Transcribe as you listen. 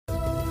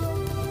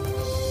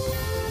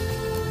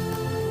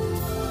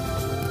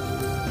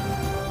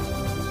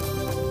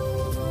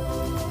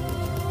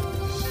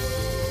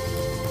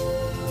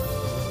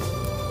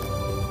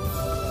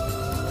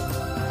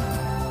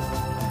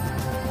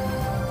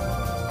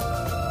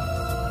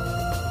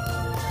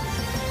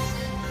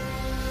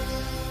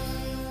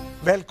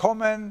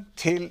Velkommen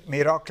til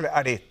Miraklet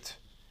er ditt.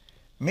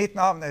 Mitt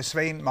navn er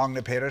Svein Magne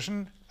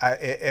Pedersen, jeg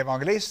er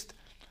evangelist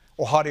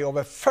og har i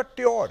over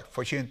 40 år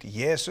forkynt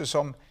Jesus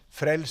som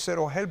frelser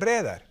og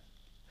helbreder.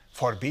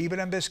 For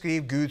Bibelen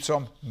beskriver Gud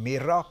som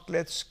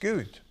miraklets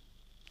Gud.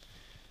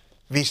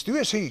 Hvis du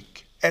er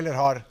syk eller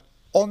har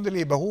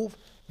åndelig behov,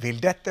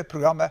 vil dette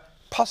programmet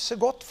passe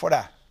godt for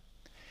deg.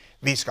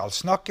 Vi skal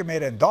snakke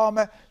med en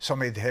dame som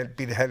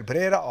blir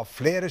helbredet av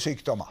flere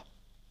sykdommer.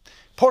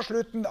 På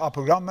slutten av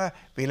programmet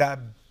vil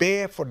jeg be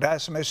for deg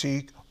som er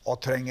syk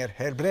og trenger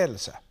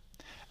helbredelse.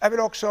 Jeg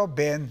vil også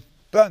be en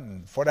bønn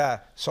for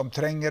deg som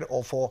trenger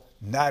å få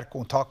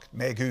nærkontakt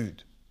med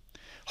Gud.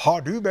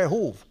 Har du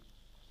behov,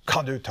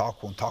 kan du ta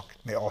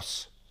kontakt med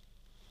oss.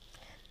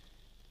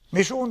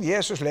 Misjon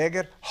Jesus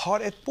Leger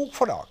har et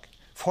bokforlag,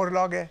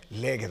 forlaget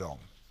Legedom.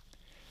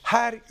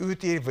 Her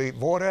utgir vi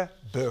våre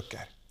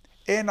bøker.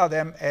 En av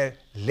dem er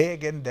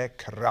Legende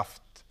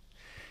kraft.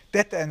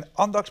 Dette er en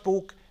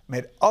andagsbok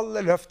med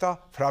alle løfter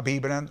fra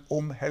Bibelen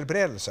om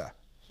helbredelse,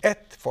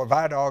 ett for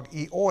hver dag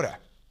i året.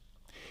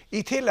 I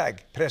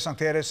tillegg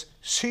presenteres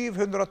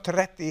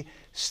 730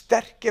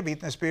 sterke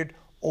vitnesbyrd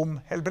om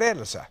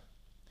helbredelse.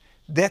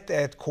 Dette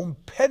er et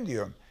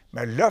kompendium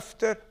med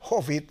løfter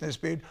og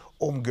vitnesbyrd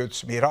om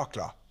Guds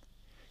mirakler.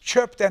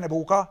 Kjøp denne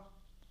boka.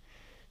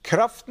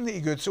 Kraften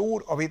i Guds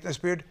ord og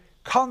vitnesbyrd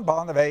kan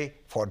bane vei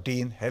for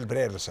din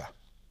helbredelse.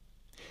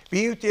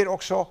 Vi utgir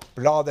også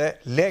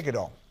bladet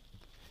Legedom.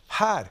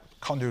 Her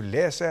kan du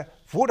lese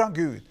hvordan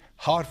Gud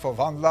har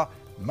forvandlet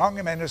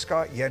mange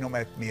mennesker gjennom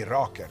et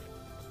mirakel.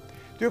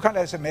 Du kan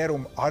lese mer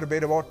om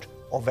arbeidet vårt,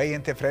 og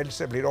veien til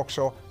frelse blir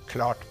også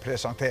klart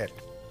presentert.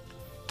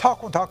 Ta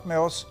kontakt med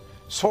oss,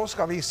 så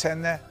skal vi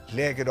sende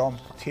Legedom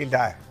til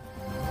deg.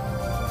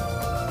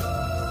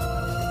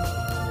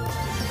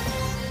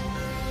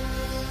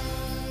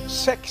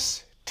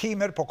 Seks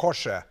timer på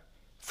korset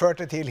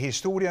førte til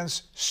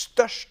historiens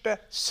største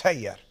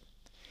seier.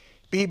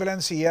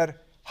 Bibelen sier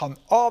han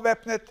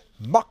avvæpnet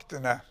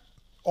maktene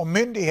og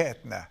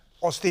myndighetene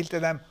og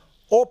stilte dem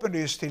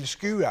åpenlyst til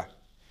skue,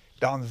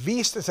 da han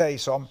viste seg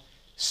som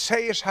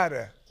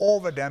seiersherre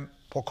over dem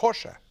på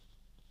korset.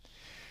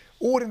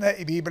 Ordene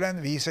i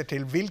Bibelen viser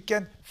til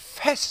hvilken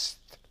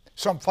fest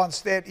som fant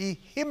sted i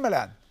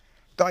himmelen,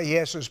 da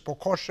Jesus på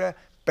korset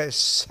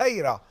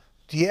beseiret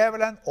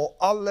djevelen og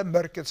alle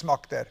mørkets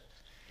makter.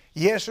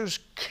 Jesus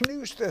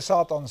knuste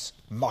Satans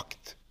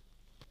makt.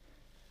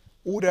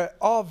 Ordet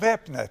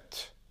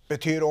avvæpnet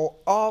betyr å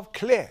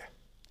avkle.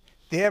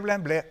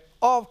 Djevelen ble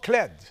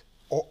avkledd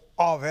og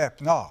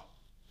avvæpnet.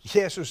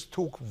 Jesus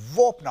tok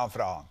våpnene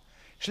fra ham,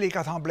 slik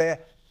at han ble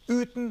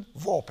uten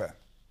våpen.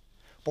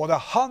 Både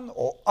han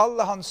og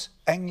alle hans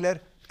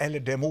engler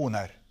eller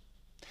demoner.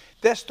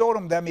 Det står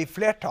om dem i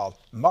flertall,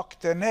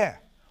 makter ned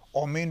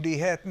og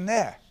myndigheten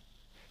ned.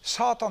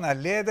 Satan er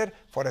leder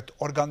for et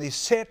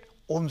organisert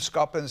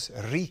ondskapens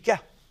rike.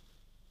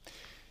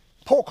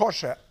 På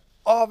korset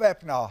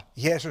avvæpnet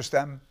Jesus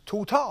dem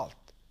totalt.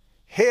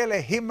 Hele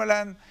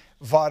himmelen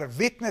var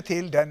vitne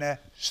til denne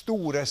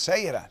store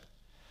seieren.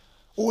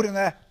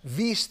 Ordene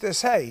 «viste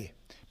seg»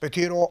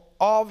 betyr å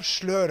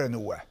avsløre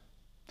noe,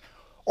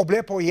 og ble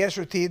på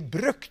Jesu tid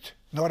brukt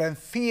når en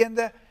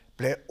fiende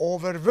ble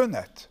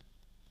overvunnet.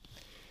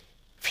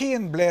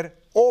 Fienden ble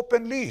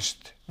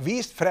åpenlyst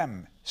vist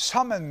frem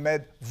sammen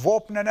med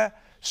våpnene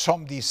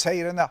som de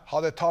seirende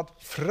hadde tatt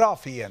fra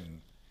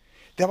fienden.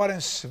 Det var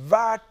en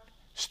svært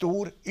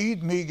stor,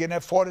 ydmykende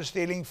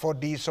forestilling for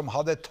de som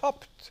hadde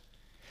tapt.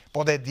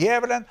 Både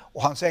djevelen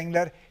og hans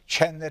engler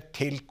kjenner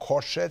til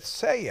korsets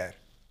seier.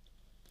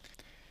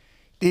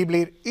 De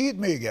blir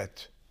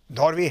ydmyket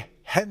når vi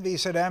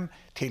henviser dem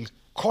til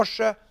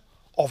korset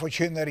og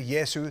forkynner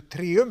Jesu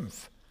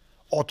triumf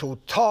og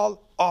total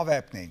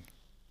avvæpning.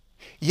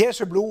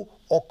 Jesu blod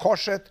og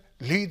korset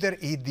lyder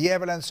i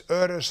djevelens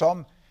ører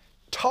som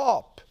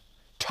tap,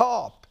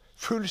 tap,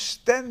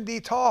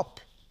 fullstendig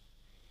tap.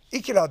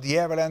 Ikke la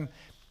djevelen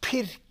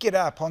pirke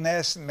deg på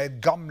nesen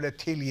med gamle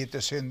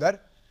tilgitte synder,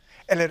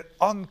 eller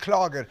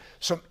anklager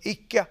som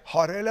ikke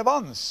har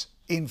relevans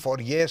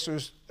innenfor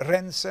Jesus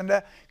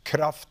rensende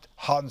kraft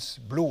hans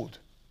blod.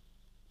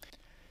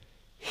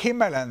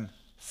 Himmelen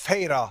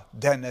feiret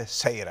denne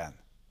seieren.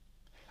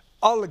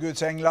 Alle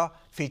Guds engler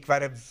fikk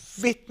være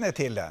vitne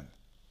til den.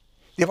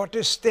 De var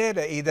til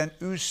stede i den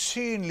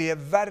usynlige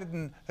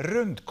verden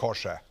rundt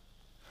korset,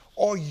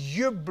 og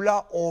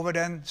jublet over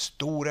den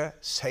store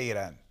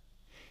seieren.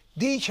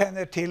 De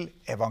kjenner til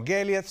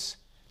evangeliets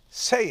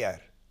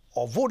seier,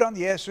 og hvordan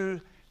Jesu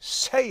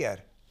seier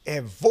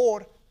er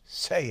vår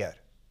seier.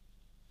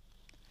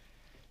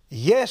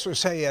 Jesu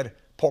seier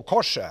på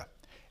korset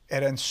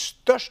er den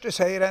største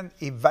seieren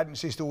i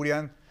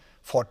verdenshistorien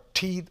for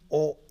tid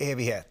og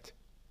evighet.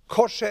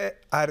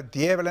 Korset er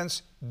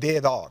djevelens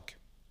D-dag.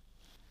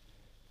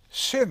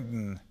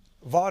 Synden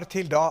var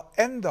til da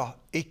enda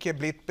ikke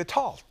blitt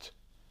betalt.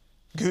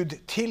 Gud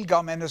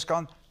tilga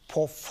menneskene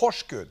på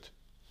forskudd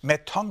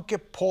med tanke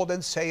på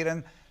den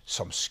seieren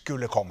som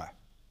skulle komme.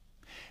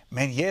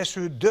 Men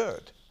Jesu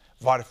død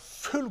var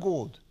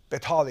fullgod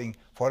betaling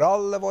for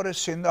alle våre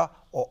synder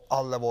og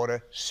alle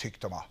våre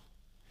sykdommer.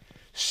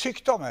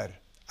 Sykdommer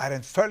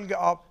en følge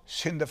av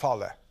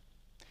syndefallet.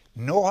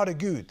 Nå har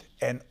Gud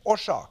en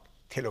årsak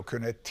til å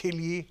kunne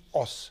tilgi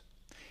oss,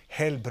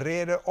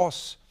 helbrede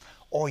oss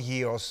og gi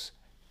oss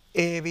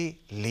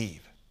evig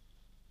liv.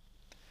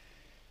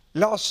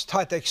 La oss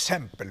ta et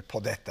eksempel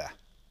på dette.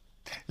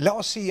 La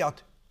oss si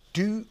at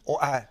du og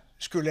jeg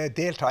skulle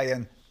delta i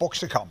en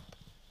boksekamp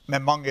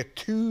med mange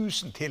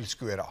tusen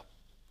tilskuere.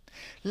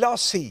 La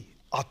oss si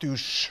at du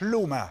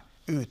slo meg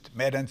ut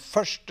med den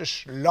første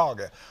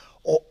slaget,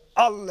 og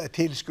alle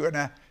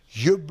tilskuerne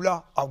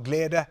jublet av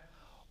glede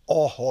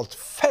og holdt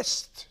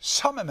fest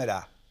sammen med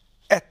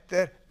deg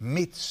etter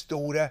mitt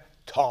store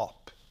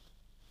tap.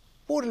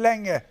 Hvor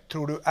lenge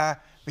tror du jeg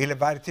ville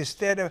være til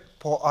stede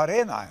på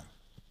arenaen?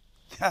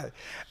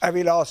 Jeg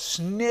ville ha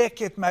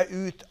sneket meg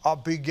ut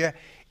av bygget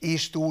i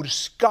stor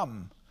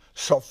skam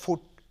så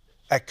fort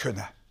jeg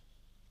kunne.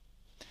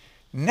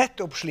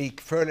 Nettopp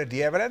slik føler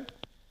djevelen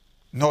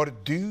når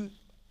du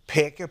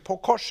peker på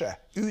korset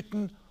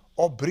uten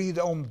å bry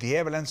deg om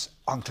djevelens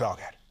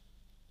anklager.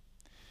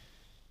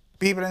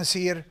 Bibelen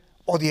sier,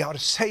 og de har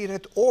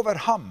seiret over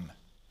ham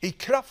i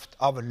kraft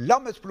av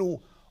lammets blod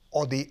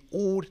og de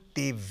ord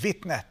de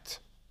vittnet.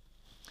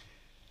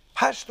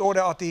 Her står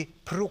det at de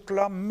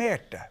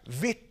proklamerte,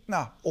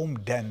 vittnet om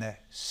denne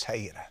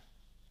seieren.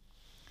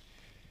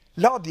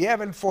 La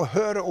djevelen få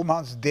høre om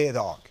hans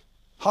D-dag,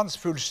 hans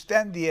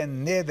fullstendige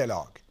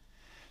nederlag.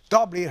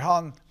 Da blir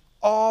han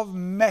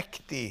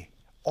avmektig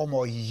om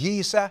å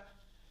gi seg,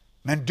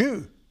 men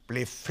du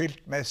blir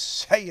fylt med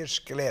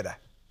seiersglede.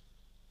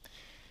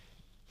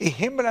 I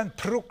himmelen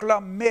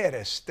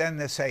proklameres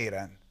denne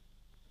seieren,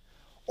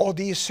 og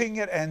de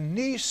synger en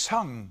ny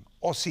sang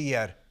og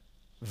sier,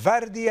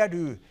 «Verdig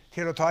du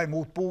til å ta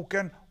imot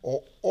boken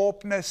og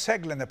åpne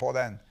seglene på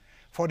den,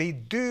 fordi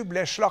du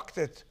ble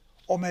slaktet,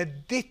 og med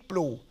ditt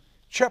blod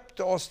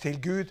kjøpte oss til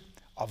Gud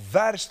av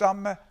hver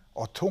stamme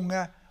og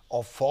tunge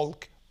og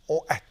folk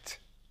og ett.»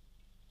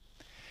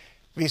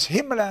 Hvis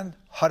himmelen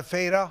har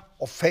feiret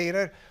og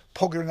feirer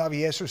på grunn av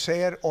Jesus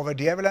seier over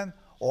djevelen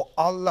og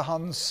alle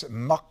hans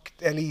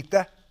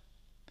maktelite,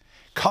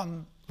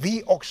 kan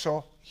vi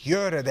også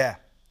gjøre det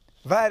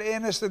hver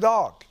eneste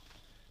dag.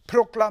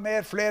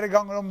 Proklamer flere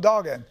ganger om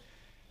dagen.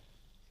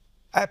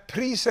 Jeg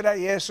priser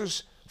deg,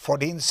 Jesus,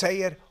 for din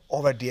seier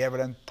over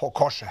djevelen på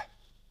korset.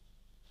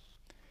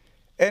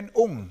 En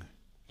ung,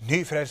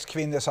 nyfrelst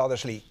kvinne sa det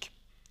slik: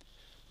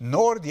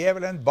 «Når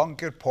djevelen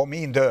banker på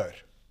min dør,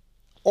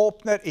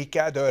 åpner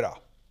ikke jeg døra.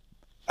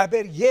 Jeg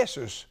ber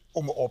Jesus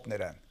om å åpne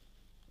den.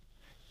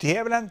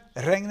 Djevelen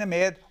regner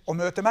med å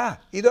møte meg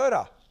i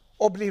døra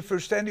og blir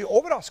fullstendig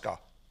overrasket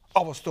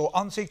av å stå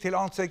ansikt til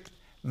ansikt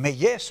med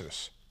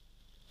Jesus.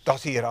 Da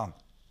sier han,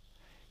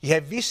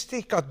 «Jeg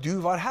visste ikke at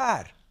du var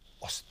her»,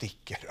 og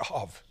stikker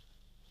av.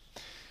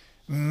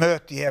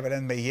 Møt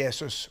djevelen med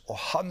Jesus og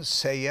hans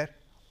seier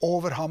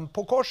over ham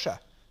på korset.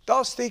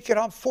 Da stikker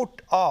han fort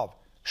av.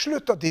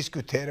 Slutt å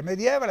diskutere med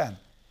djevelen.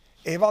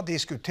 Eva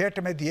diskuterte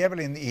med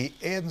djevelen i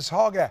Edens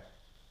hage.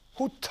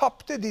 Hun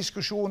tappte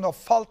diskusjonen og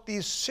falt i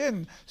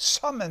synd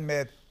sammen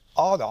med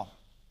Adam.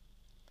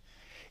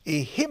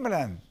 I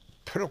himmelen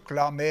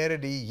proklamerer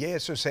de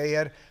Jesus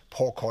seier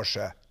på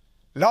korset.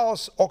 La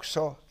oss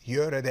også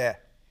gjøre det.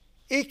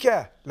 Ikke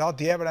la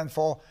djevelen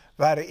få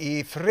være i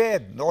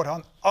fred når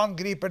han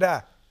angriper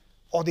deg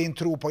og din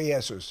tro på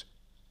Jesus.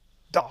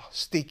 Da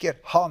stikker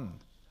han,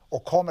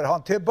 og kommer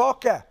han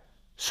tilbake,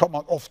 som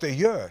han ofte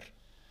gjør,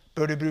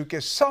 bør du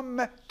bruke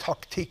samme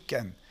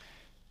taktikken.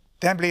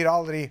 Den blir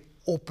aldri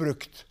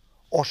oppbrukt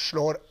og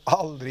slår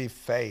aldri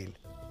feil.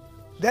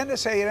 Denne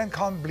seieren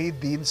kan bli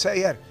din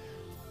seier,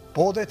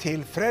 både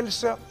til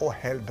frelse og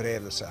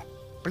helbredelse.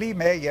 Bli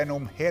med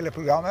gjennom hele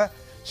programmet,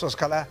 så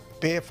skal jeg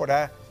be for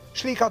deg,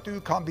 slik at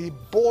du kan bli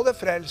både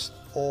frelst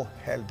og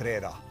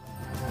helbredet.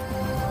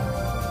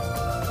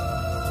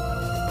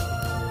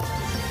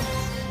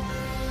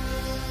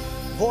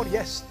 Vår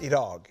gjest i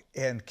dag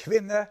en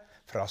kvinne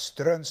fra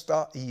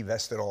Strømstad i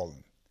Vesterålen.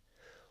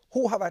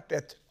 Hun har vært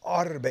et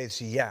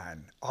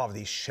arbeidsjern av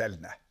de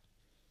sjeldne.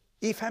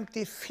 I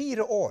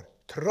 54 år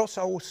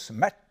trosset hun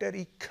smerter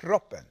i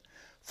kroppen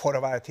for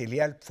å være til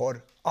hjelp for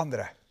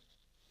andre.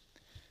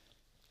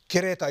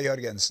 Greta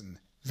Jørgensen,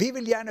 vi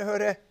vil gjerne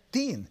høre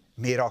din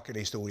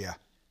mirakelhistorie.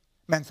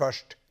 Men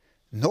først,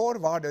 når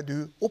var det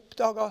du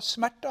oppdaget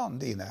smertene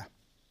dine?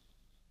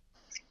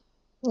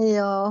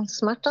 Ja,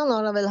 smertene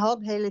har jeg vel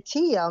hatt hele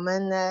tiden,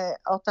 men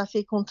at jeg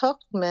fikk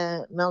kontakt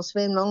med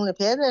Svein Magne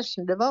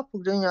Pedersen, det var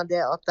på grunn av det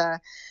at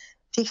jeg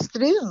fikk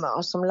struma,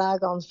 som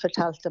legene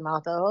fortalte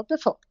meg at jeg hadde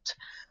fått.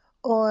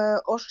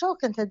 Og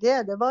årsaken til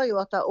det var jo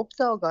at jeg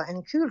oppdaget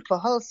en kul på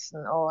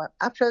halsen, og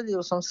jeg prøvde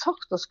jo som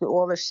sagt å skulle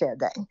overse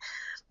den.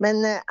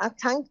 Men jeg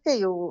tenkte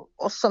jo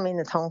også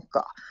mine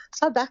tanker.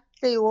 Så jeg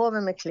dekte jo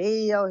over med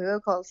klær og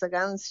høyhals og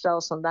gensere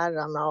og sånn der.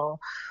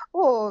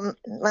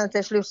 Men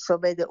til slutt så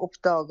ble det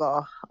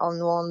oppdaget av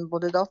noen,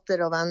 både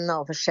datter og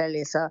venner og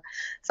forskjellig. Så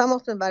jeg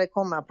måtte bare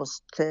komme meg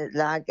til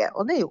lege,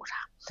 og det gjorde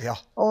jeg. Ja.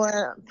 Og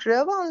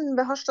prøvene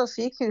ved Harstad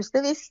sykehus,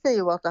 det visste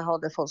jo at jeg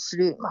hadde fått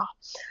struma.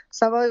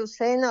 Så jeg var jo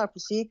senere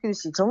på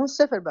sykehus i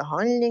Tromsø for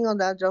behandling,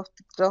 og der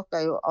drakk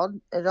jeg jo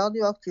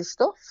radioaktivt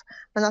stoff,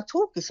 men jeg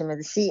tok ikke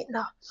medisin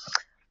da.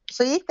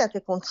 Så gikk jeg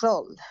til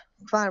kontroll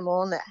hver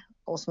måned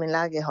hos min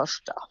lege i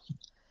Harstad.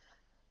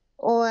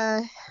 Og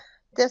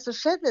det som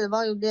skjedde, det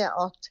var jo det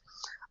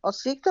at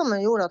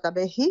sykdommen gjorde at jeg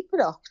ble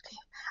hyperaktiv.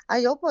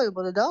 Jeg jobbet jo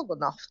både dag og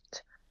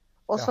natt.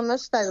 Og så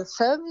mistet jeg jo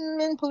søvnen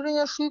min på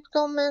grunn av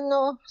sykdommen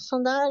og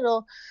sånn der,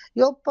 og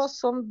jobbet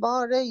som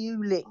bare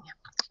juling.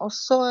 Og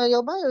så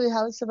jobbet jeg jo i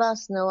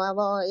helsevesenet, og jeg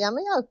var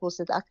hjemmehjelp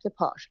hos et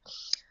ektepar.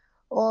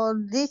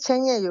 Og de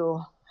kjenner jo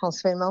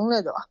Hans Svein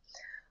Magne da.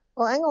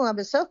 Og en gang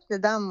jeg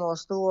besøkte dem og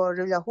stod og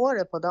rullet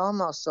håret på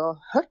dama, så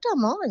hørte jeg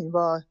mannen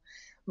var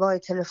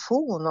i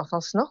telefonen, at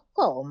han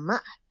snakket om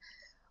meg.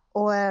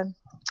 Og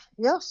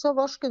ja, så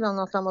varsket han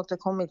at jeg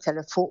måtte komme i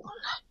telefonen.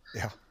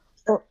 Ja.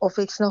 Og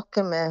fikk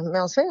snakke med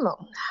Hans Svein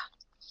Magne.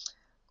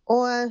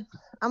 Og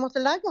jeg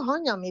måtte legge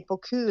hånda mi på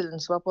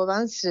kulen som var på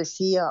venstre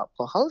side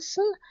på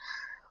halsen.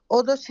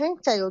 Og da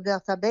kjente jeg jo det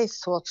at jeg ble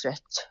så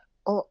trøtt.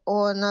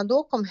 Og når jeg da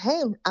kom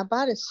hjem, jeg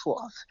bare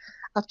sov.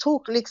 Jeg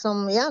tok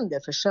liksom igjen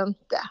det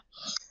forsømte.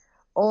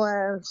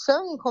 Og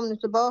søvnen kom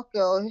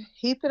tilbake, og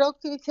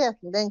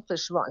hyperaktiviteten den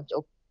forsvant,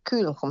 og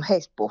kulen kom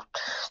helt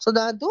bort. Så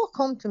da jeg da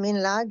kom til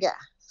min lege,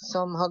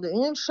 som hadde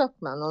undersøkt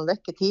meg noen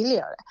vekker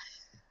tidligere,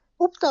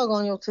 oppdaget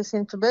han jo til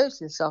sin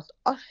forbauselse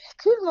at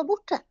kulen var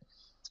borte.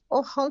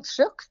 Og han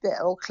trykte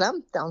og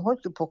klemte, han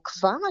holdt jo på å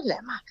kvele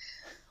meg.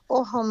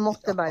 Og han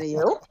måtte bare gi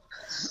opp.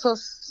 Så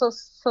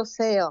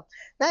sier han,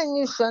 nei,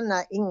 nå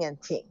skjønner jeg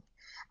ingenting.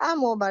 Jeg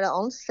må bare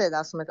anse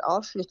deg som et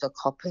avsluttet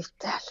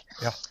kapittel.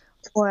 Ja.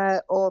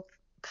 Og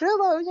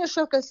prøve å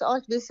undersøkelse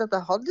alt visste at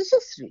jeg hadde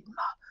ikke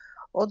struma.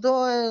 Og da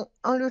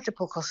han lurte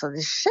på hva som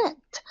hadde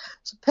skjedd,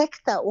 så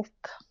pekte jeg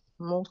opp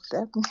mot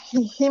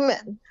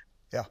himmelen.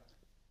 Ja.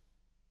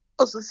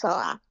 Og så sa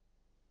jeg,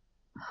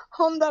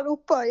 han der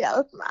oppe har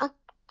hjulpet meg.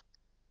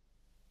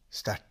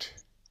 Sterkt.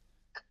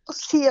 Og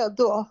siden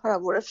da har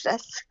jeg vært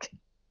frisk.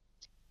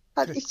 Jeg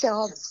har ikke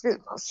hatt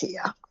struma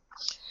siden.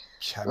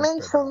 Men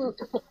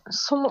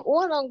som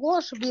årene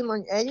går, så blir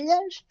man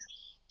eldre.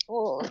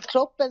 Og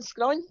kroppen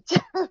skrant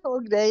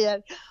og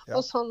greier. Ja.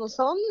 Og sånn. Og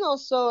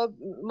så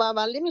var jeg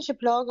veldig mye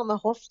plaget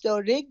med hofte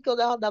og rygg. Og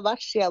det hadde jeg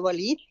vært siden jeg var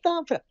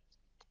liten.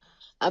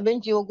 Jeg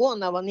begynte jo å gå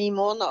når jeg var 9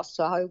 måneder, så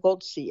jeg har jo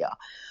gått siden.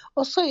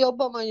 Og så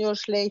jobbet man jo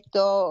sleit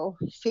og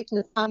fikk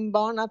 5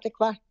 barn etter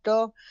hvert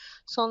og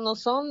sånn.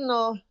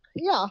 Og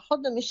ja,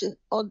 hadde mye,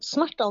 og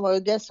smertene var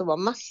jo det som var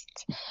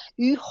mest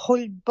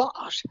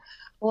uholdbar.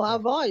 Og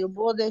jeg var jo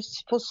både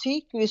på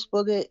sykehus,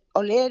 både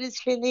Aleris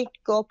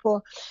klinikk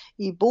og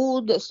i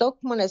Bodø,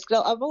 Stockmanns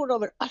grav. Jeg var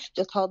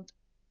overalt og tatt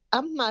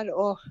MR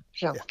og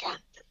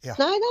røntgen. Ja.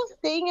 Nei da,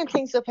 det er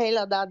ingenting som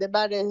feiler deg, det er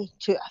bare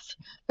tøv.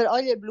 For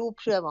alle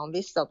blodprøvene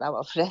visste at jeg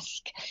var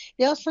frisk.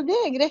 Ja, så det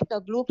er greit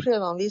at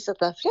blodprøvene viser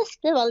at jeg er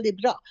frisk, det er veldig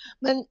bra.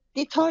 Men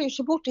de tar jo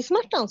ikke bort de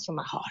smertene som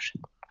jeg har.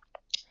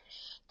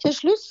 Til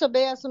slutt så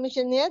ble jeg så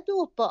mye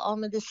neddopet av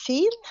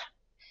medisin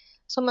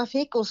som jeg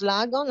fikk hos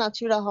legene. Jeg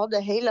tror jeg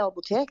hadde hele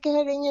apoteket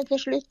her inne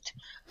til slutt.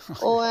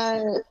 Og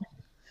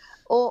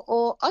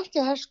alt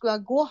det her skulle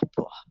jeg gå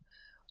på.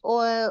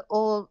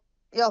 Og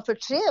ja, for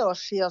 3 år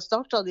siden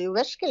startet det jo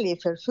virkelig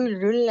for full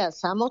rulle,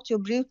 så jeg måtte jo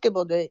bruke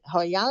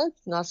ha hjelp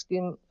når jeg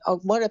skulle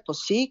være på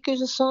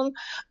sykehus og sånn,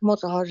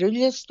 måtte ha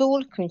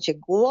rullestol, kunne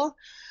ikke gå,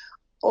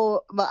 og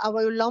jeg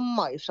var jo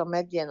lammet fra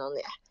medien og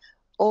ned.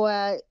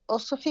 Og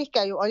så fikk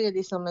jeg jo alle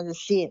disse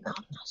medisinene.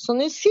 Så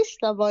nå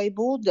sist jeg var i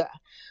Bodø,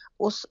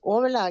 hos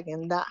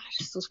overlegen der,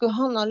 så skulle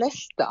han ha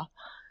lista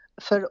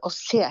for å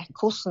se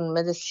hvordan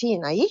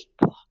medisin jeg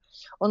gikk på.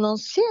 Og når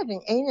han ser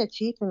den ene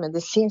typen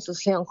medisin, så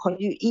sier han, kan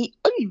du i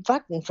all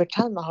verden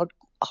fortelle meg,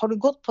 har du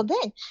gått på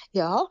den?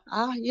 Ja,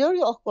 jeg gjør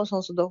jo akkurat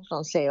sånn som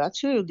doktorene sier, og jeg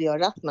tror jo de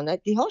har rett, men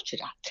de har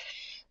ikke rett.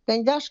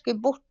 Den der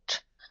skulle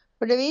bort,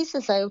 for det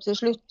viser seg jo til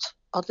slutt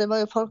at det var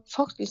jo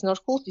faktisk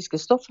narkotiske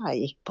stoffer jeg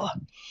gikk på.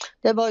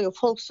 Det var jo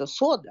folk som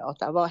så det, at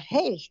jeg var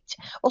helt,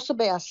 og så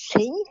ble jeg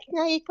sint når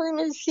jeg gikk på den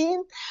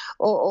medisinen,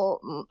 og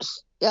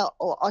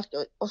alt.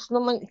 Og så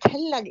når man i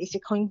tillegg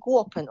ikke kan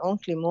gå på en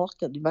ordentlig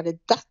måte, du bare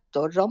detter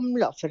og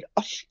ramler for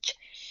alt,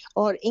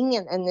 og har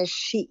ingen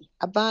energi,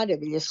 jeg bare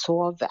ville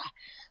sove.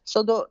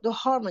 Så da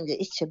har man det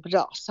ikke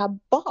bra. Så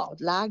jeg bad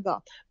legene,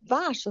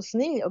 vær så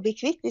snill og bli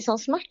kvitt disse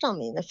smertene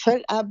mine,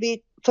 for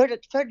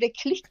det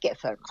klikker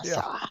for meg,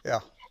 sa jeg.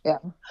 Ja. Ja.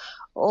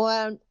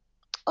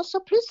 Og så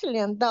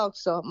plutselig en dag,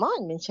 så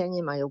mannen min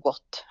kjenner meg jo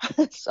godt.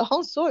 Så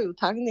han så jo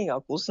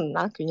tegninger hvordan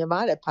jeg kunne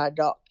være per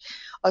dag.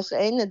 Altså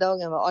ene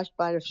dagen var alt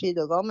bare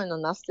fryd og gammel,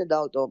 og neste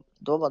dag,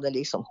 da var det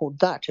liksom hun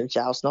der til ikke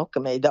jeg å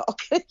snakke med i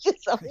dag. Ikke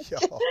sant? Ja.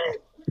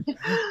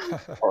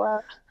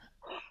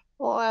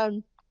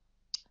 og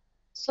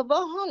så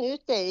var han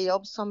ute i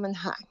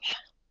jobbsammenheng.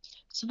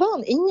 Så var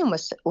han innom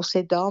hos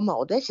en dame,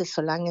 og det er ikke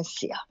så lenge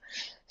siden.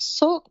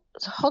 Så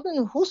så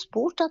hadde hun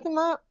spurt etter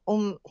meg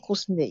om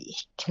hvordan det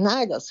gikk.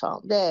 Nei, da sa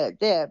han,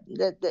 det er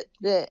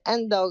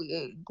en dag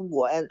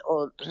god,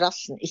 og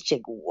resten ikke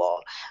god, og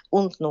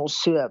vondt når hun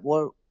søv,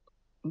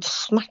 og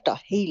smerter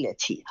hele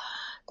tiden.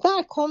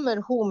 Der kommer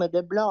hun med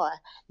det bladet,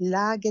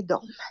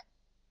 legedom,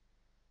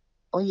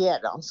 og gir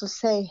han. Så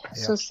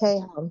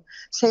sier hun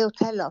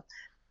til han,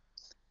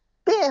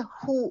 be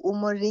hun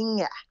om å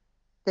ringe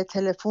det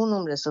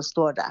telefonnummeret som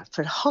står der,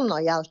 for han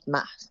har hjulpet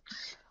meg.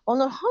 Og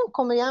når han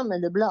kommer hjem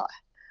med det bladet,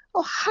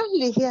 og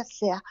herlighet,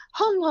 sier jeg,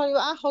 han har jo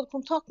jeg hatt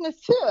kontakt med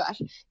før.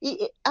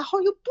 Jeg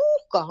har jo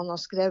boka han har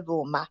skrevet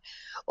om meg.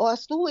 Og jeg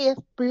sto i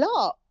et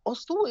blad, og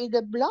sto i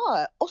det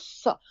bladet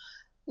også.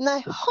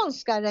 Nei, han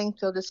skal jeg ringe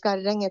til, og det skal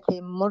jeg ringe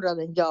til i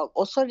morgen den dag.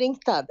 Og så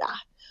ringte jeg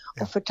deg,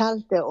 og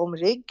fortalte om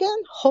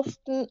ryggen,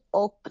 hoften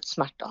og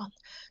smertene.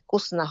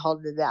 Hvordan jeg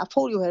hadde det. Jeg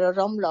får jo her og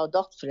ramlet og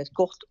datt for et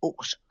godt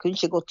ord. Kunne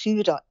ikke gå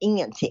turer,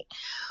 ingenting.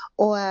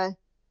 Og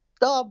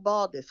da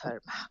ba du for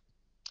meg.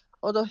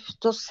 Og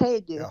da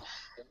sier du,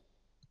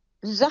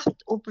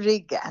 rett opp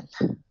ryggen.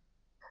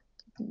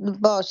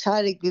 Bare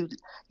kjære Gud,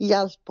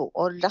 hjelp henne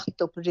og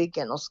rett opp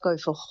ryggen, og skal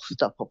vi få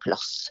hofta på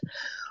plass.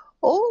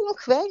 Og om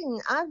kvelden,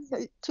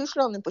 jeg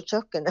tusler ned på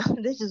kjøkkenet,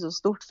 det er ikke så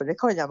stort, for det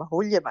kan jeg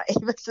holde meg i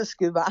hvis det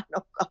skulle være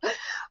noe.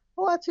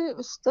 Og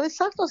da vi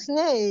satte oss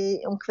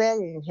ned om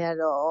kvelden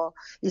her og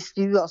i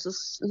stua, så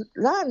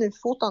la jeg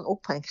fotene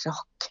opp på en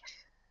krakk.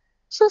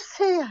 Så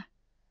sier jeg,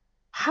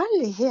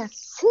 herlighet,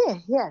 se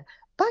her,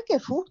 begge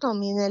fotene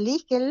mine er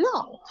like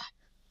lang.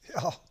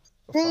 Ja.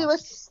 Det er jo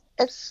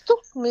et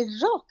stort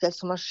mirakel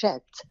som har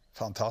skjedd.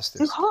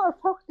 Fantastisk. Du har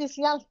faktisk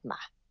hjulpet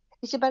meg.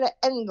 Ikke bare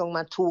en gang,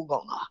 men 2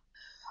 ganger.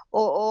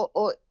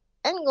 Og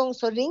en gang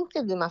så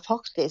ringte du meg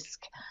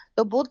faktisk.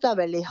 Da bodde jeg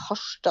vel i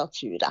Harstad,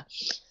 tror jeg.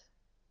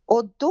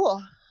 Og da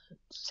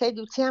sier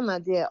du til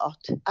meg det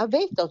at jeg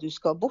vet at du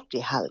skal bort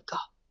i helga.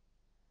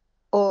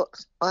 Og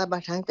jeg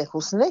bare tenkte,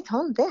 hvordan vet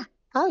han det?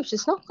 Jeg har jo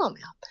ikke snakket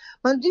med han.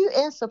 Men du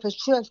er så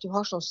forkjølt, du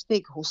har sånn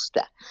stygg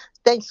hoste.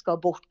 Den skal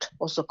bort,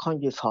 og så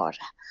kan du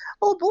fare.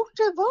 Og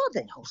borte var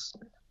den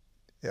hosten.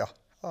 Ja.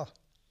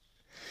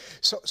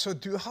 Så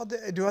du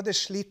hadde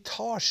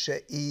slitasje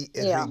i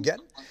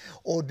ryggen,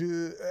 og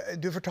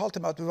du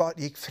fortalte meg at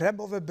du gikk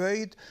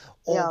fremoverbøyd,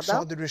 og så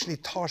hadde du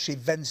slitasje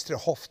i venstre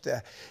hofte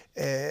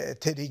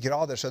til de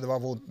grader, så det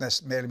var vondt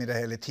nesten mer eller mindre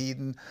hele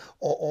tiden.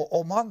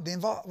 Og mannen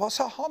din, hva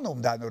sa han om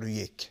deg når du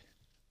gikk?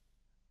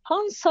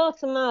 Han sa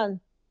til meg,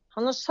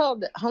 han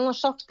har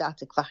sagt det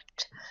etter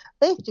hvert.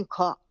 Vet du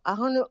hva, jeg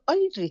har jo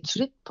aldri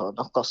trodd på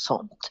noe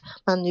sånt,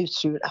 men nå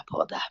tror jeg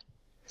på det,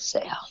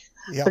 sier han.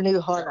 Ja. For nå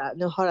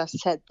har jeg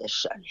sett det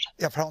selv.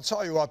 Ja, for han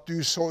sa jo at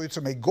du så ut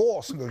som en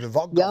gås når du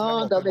vagget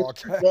frem og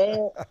tilbake.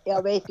 Ja,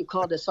 vet du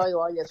hva, det sa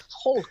jo alle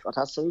folk at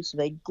jeg så ut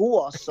som en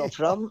gås, og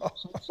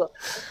så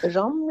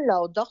ramlet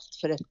og datt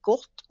for et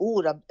godt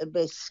ord, og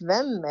ble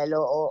svemmel,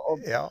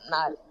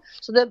 nei.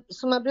 Så det,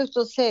 som jeg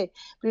brukte å si,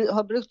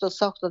 har brukt å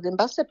sagt at den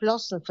beste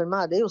plassen for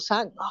meg, det er jo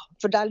senga,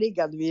 for der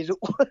ligger du i ro.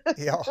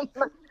 Ja.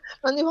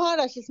 Men nå har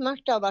jeg ikke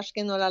smerter,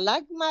 hverken når jeg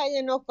legger meg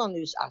eller noe.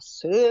 Nå jeg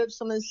søv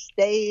som en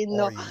stein,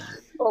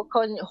 og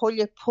kan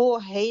holde på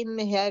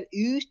hjemme her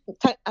uten.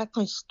 Jeg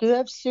kan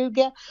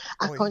støvsuge,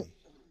 jeg kan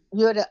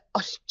gjøre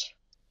alt.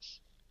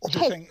 Og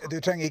du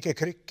trenger ikke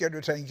krykker,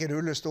 du trenger ikke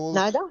rullestol?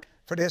 Neida.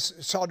 For det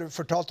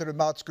fortalte du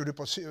meg at skulle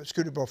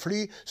du på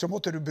fly, så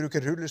måtte du bruke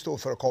rullestol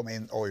for å komme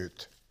inn og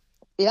ut.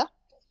 Ja,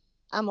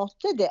 jeg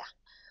måtte det.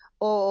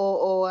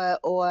 Og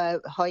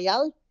ha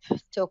hjelp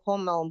til å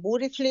komme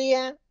ombord i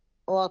flyet,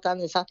 og at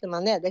jeg satte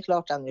meg ned, det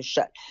klarte jeg nå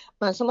selv.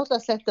 Men så måtte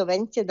jeg sitte og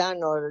vente der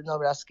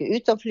når jeg skulle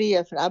ut av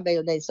flyet, for jeg ble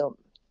jo den som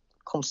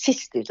kom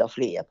sist ut av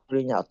flyet, på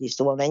grunn av at de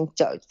stod og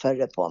ventet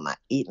utførre på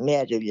meg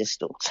med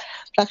rullestol.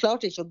 For jeg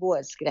klarte ikke å gå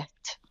et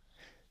skritt.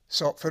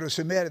 Så for å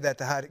summere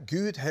dette her,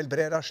 Gud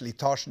helbreder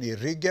slitasjen i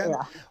ryggen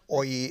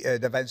og i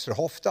den venstre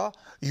hofta,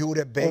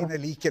 gjorde beinet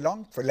like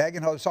langt, for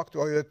legen hadde sagt du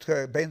har jo et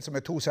bein som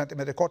er 2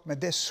 centimeter kort, men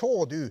det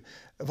så du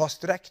var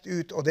strekt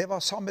ut, og det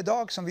var samme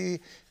dag som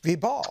vi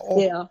ba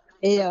om.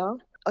 Ja,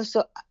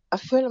 altså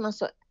jeg føler meg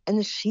så,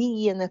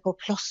 energien er på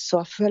plass,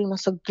 og jeg føler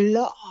meg så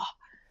glad.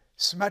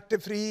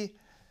 Smertefri,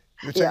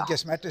 du trenger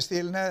ikke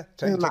smertestillende,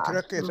 trenger ikke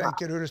krøkke, trenger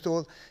ikke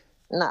rullestol.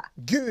 Nei.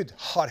 Gud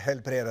har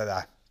helbredet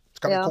deg.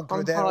 Skal vi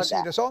konkludere og si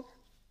det sånn?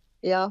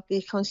 Ja, vi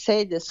kan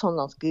si det sånn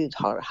at Gud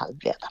har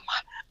helbredet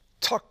meg.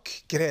 Takk,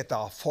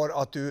 Greta, for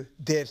at du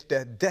delte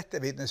dette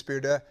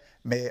vitnesbyrdet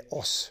med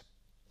oss.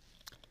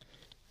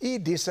 I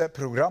disse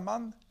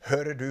programmene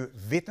hører du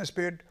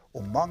vitnesbyrd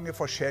om mange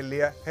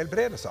forskjellige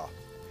helbredelser.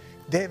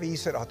 Det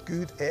viser at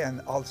Gud er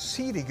en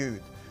allsidig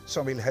Gud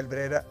som vil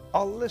helbrede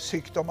alle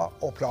sykdommer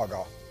og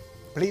plager.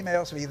 Bli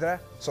med oss videre,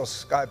 så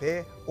skal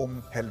jeg be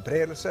om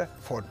helbredelse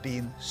for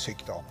din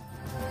sykdom.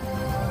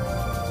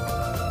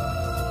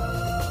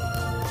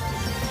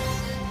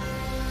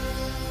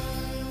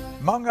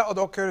 Mange av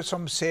dere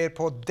som ser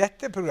på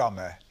dette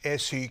programmet er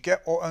syke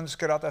og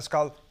ønsker at jeg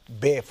skal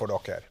be for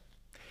dere.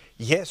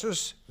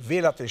 Jesus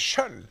vil at vi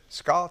selv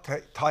skal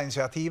ta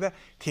initiativet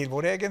til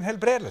vår egen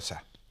helbredelse.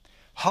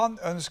 Han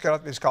ønsker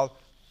at vi skal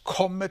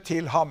komme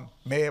til ham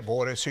med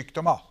våre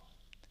sykdommer.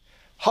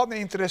 Han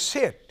er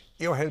interessert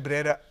i å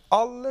helbrede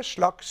alle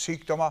slags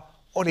sykdommer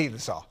og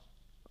lidelser.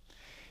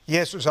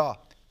 Jesus sa,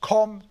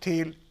 kom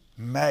til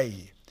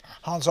meg.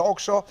 Han sa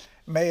også,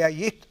 meg er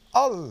gitt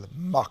all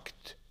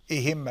makt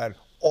i himmel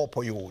og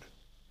på jord.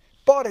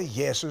 Bare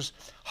Jesus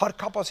har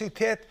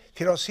kapasitet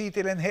til å si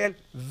til en hel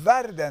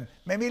verden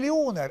med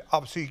millioner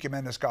av syke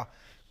mennesker,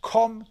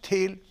 kom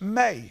til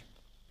meg.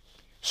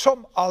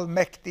 Som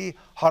allmektig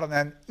har han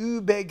en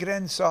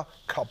ubegrenset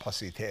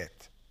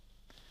kapasitet.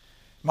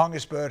 Mange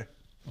spør,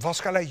 hva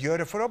skal jeg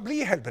gjøre for å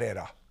bli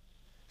helbredet?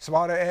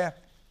 Svaret er,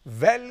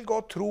 velg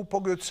å tro på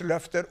Guds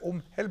løfter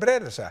om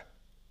helbredelse.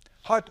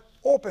 Ha et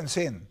åpent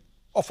sinn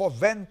og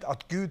forvent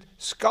at Gud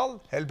skal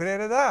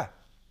helbrede deg.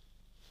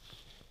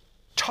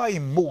 Ta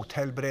imot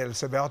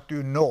helbredelse ved at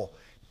du nå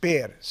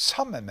ber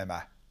sammen med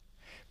meg.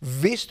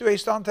 Hvis du er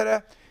i stand til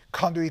det,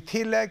 kan du i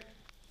tillegg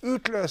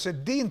utløse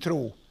din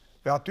tro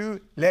ved at du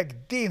legger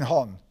din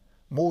hånd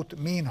mot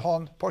min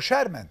hånd på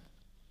skjermen.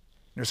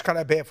 Nå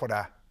skal jeg be for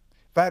deg.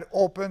 Vær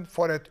åpen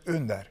for et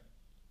under.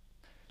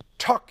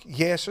 Takk,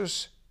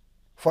 Jesus,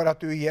 for at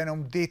du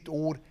gjennom ditt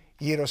ord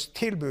gir oss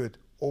tilbud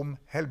om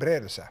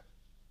helbredelse.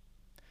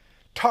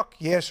 Takk,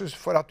 Jesus,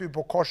 for at du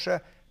på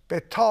korset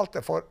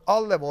betalte for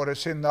alle våre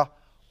synder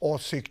og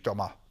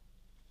sykdommer.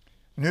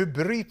 Nå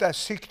bryter jeg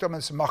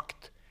sykdommens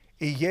makt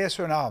i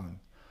Jesu navn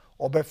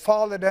og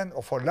befaler den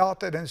å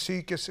forlate den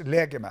sykes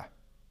legeme.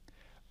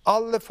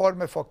 Alle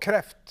former for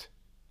kreft,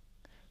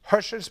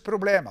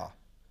 hørselsproblemer,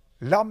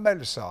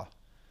 lammelser,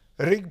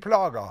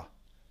 ryggplager,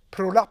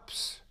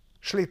 prolaps,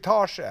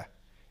 slitasje,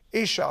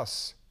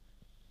 ischias,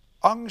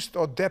 angst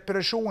og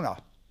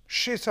depresjoner,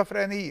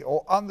 schizofreni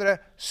og andre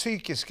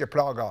psykiske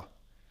plager,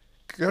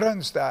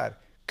 grønnstær,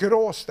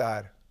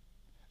 gråstær,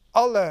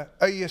 alle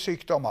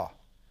øyesykdommer,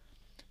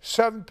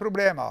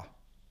 søvnproblemer,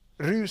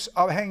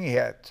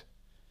 rusavhengighet,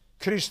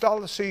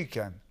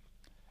 krystallsyken,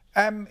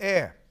 ME,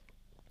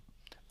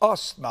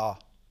 astma,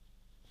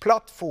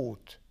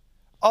 plattfot,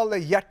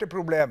 alle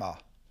hjerteproblemer,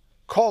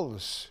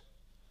 kols,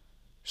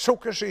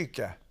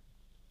 sukkersyke,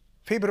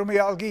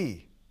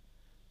 fibromyalgi,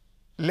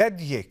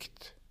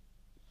 leddgikt,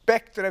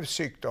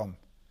 bekkrevssykdom,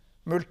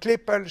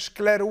 multiple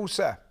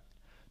sklerose,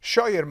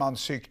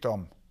 Scheuermanns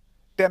sykdom,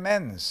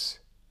 demens,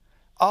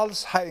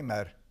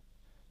 Alzheimer,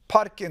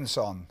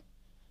 Parkinson,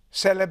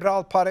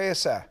 cerebral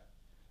parese,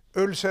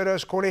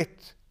 ulcerøs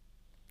kolitt,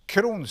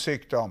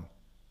 kronsykdom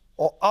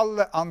og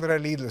alle andre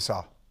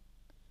lidelser.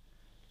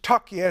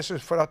 Takk,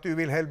 Jesus, for at du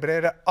vil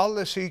helbrede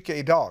alle syke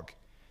i dag,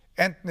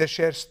 enten det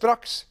skjer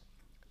straks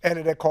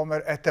eller det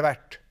kommer etter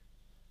hvert.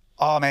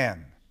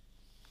 Amen.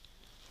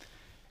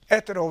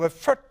 Etter over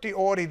 40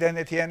 år i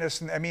denne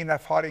tjenesten er min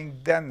erfaring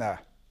denne.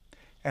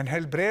 En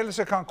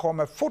helbredelse kan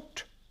komme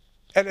fort,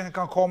 eller den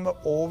kan komme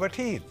over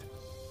tid.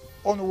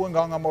 Og noen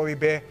ganger må vi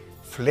be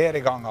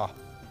flere ganger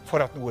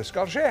for at noe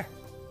skal skje.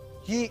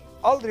 Gi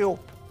aldri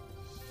opp.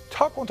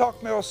 Ta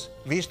kontakt med oss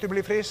hvis du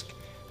blir frisk,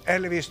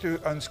 eller hvis du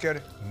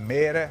ønsker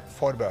mer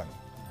forbønn.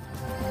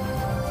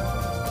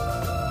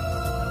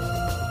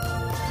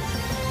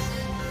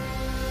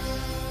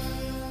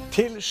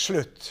 Til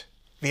slutt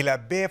vil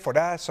jeg be for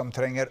deg som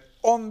trenger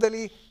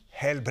åndelig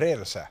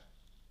helbredelse.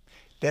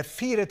 Det er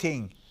 4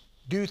 ting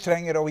du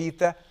trenger å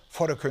vite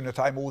for å kunne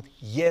ta imot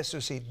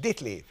Jesus i ditt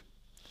liv.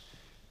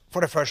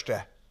 For det første,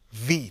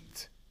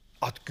 vit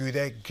at Gud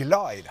er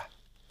glad i deg.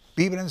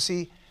 Bibelen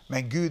sier,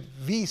 men Gud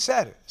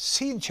viser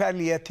sin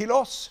kjærlighet til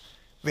oss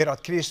ved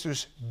at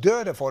Kristus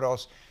døde for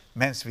oss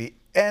mens vi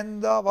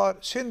enda var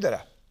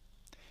syndere.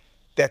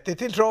 Dette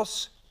til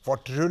tross,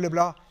 vårt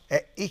rulleblad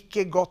er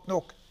ikke godt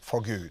nok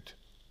for Gud.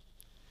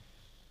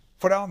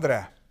 For det andre,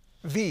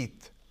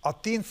 vit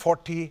at din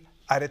fortid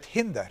er et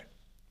hinder.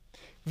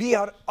 Vi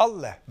har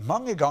alle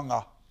mange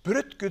ganger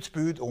brutt Guds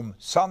bud om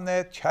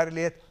sannhet,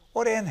 kjærlighet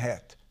og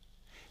renhet.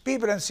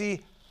 Bibelen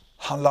sier,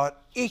 han lar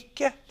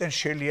ikke den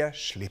skyldige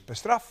slippe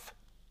straff.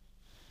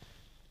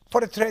 For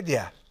det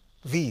tredje,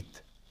 vit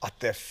at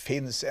det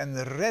finnes en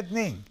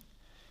redning.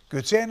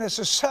 Guds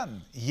eneste sønn,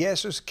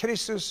 Jesus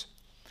Kristus,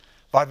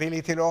 var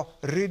villig til å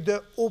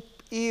rydde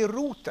opp i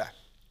rotet.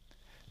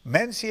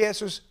 Mens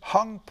Jesus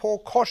hang på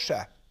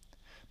korset,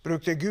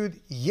 brukte Gud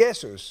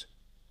Jesus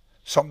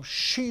som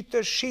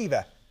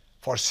skyteskive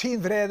for sin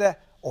vrede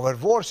over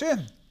vår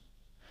synd.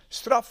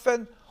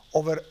 Straffen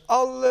over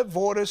alle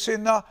våre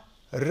synder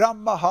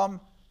rammet ham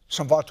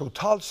som var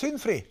totalt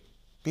syndfri.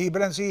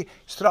 Bibelen sier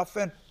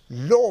straffen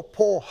lå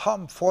på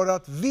ham for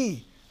at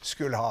vi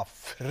skulle ha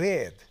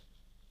fred.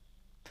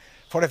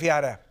 For det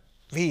fjerde,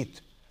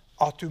 vit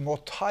at du må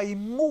ta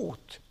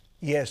imot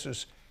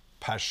Jesus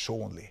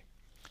personlig.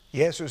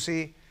 Jesus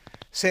sier,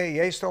 se,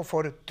 jeg står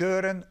for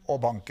døren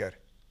og banker.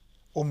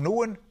 Om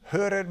noen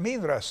hører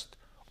min røst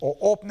og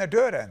åpner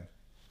døren,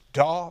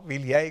 da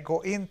vil jeg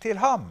gå inn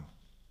til ham.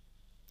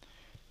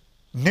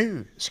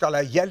 Nå skal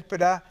jeg hjelpe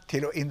deg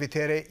til å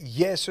invitere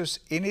Jesus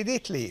inn i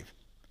ditt liv.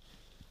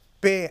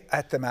 Be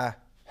etter meg,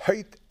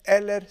 høyt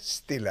eller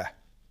stille.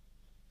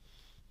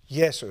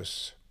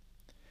 Jesus,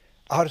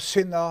 jeg har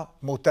syndet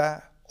mot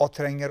deg og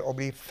trenger å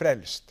bli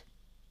frelst.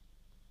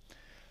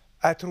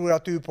 Jeg tror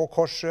at du på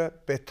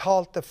korset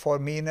betalte for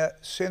mine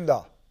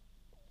synder.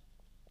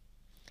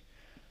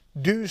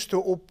 Du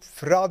stod opp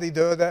fra de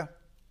døde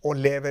og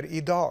lever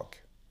i dag.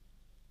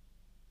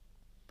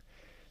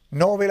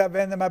 Nå vil jeg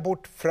vende meg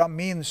bort fra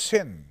min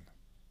synd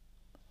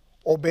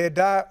og be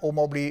deg om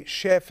å bli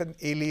sjefen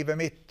i livet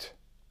mitt.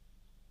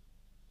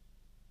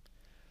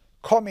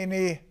 Kom inn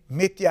i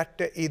mitt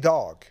hjerte i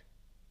dag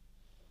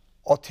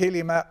og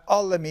tilgi meg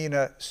alle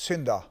mine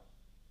synder.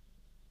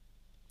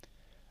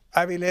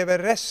 Jeg vil leve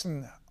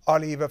resten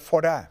av livet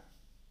for deg.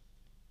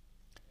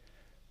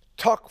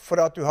 Takk for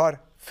at du har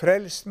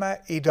frelst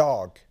meg i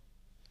dag.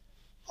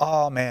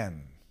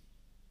 Amen.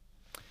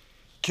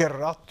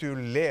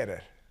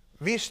 Gratulerer.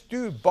 Hvis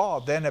du ba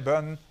denne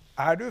bønnen,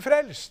 er du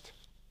frelst.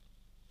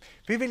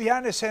 Vi vil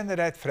gjerne sende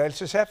deg et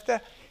frelseshefte.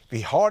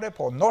 Vi har det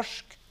på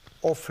norsk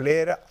og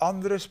flere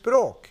andre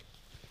språk.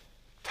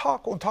 Ta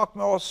kontakt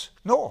med oss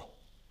nå.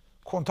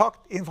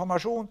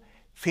 Kontaktinformasjon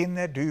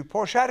finner du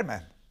på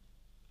skjermen.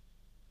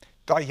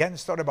 Da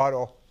gjenstår det bare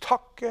å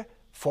takke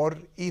for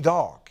i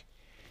dag.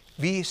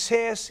 Vi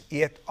ses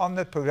i et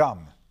annet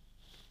program.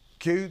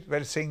 Gud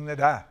velsigne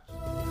deg.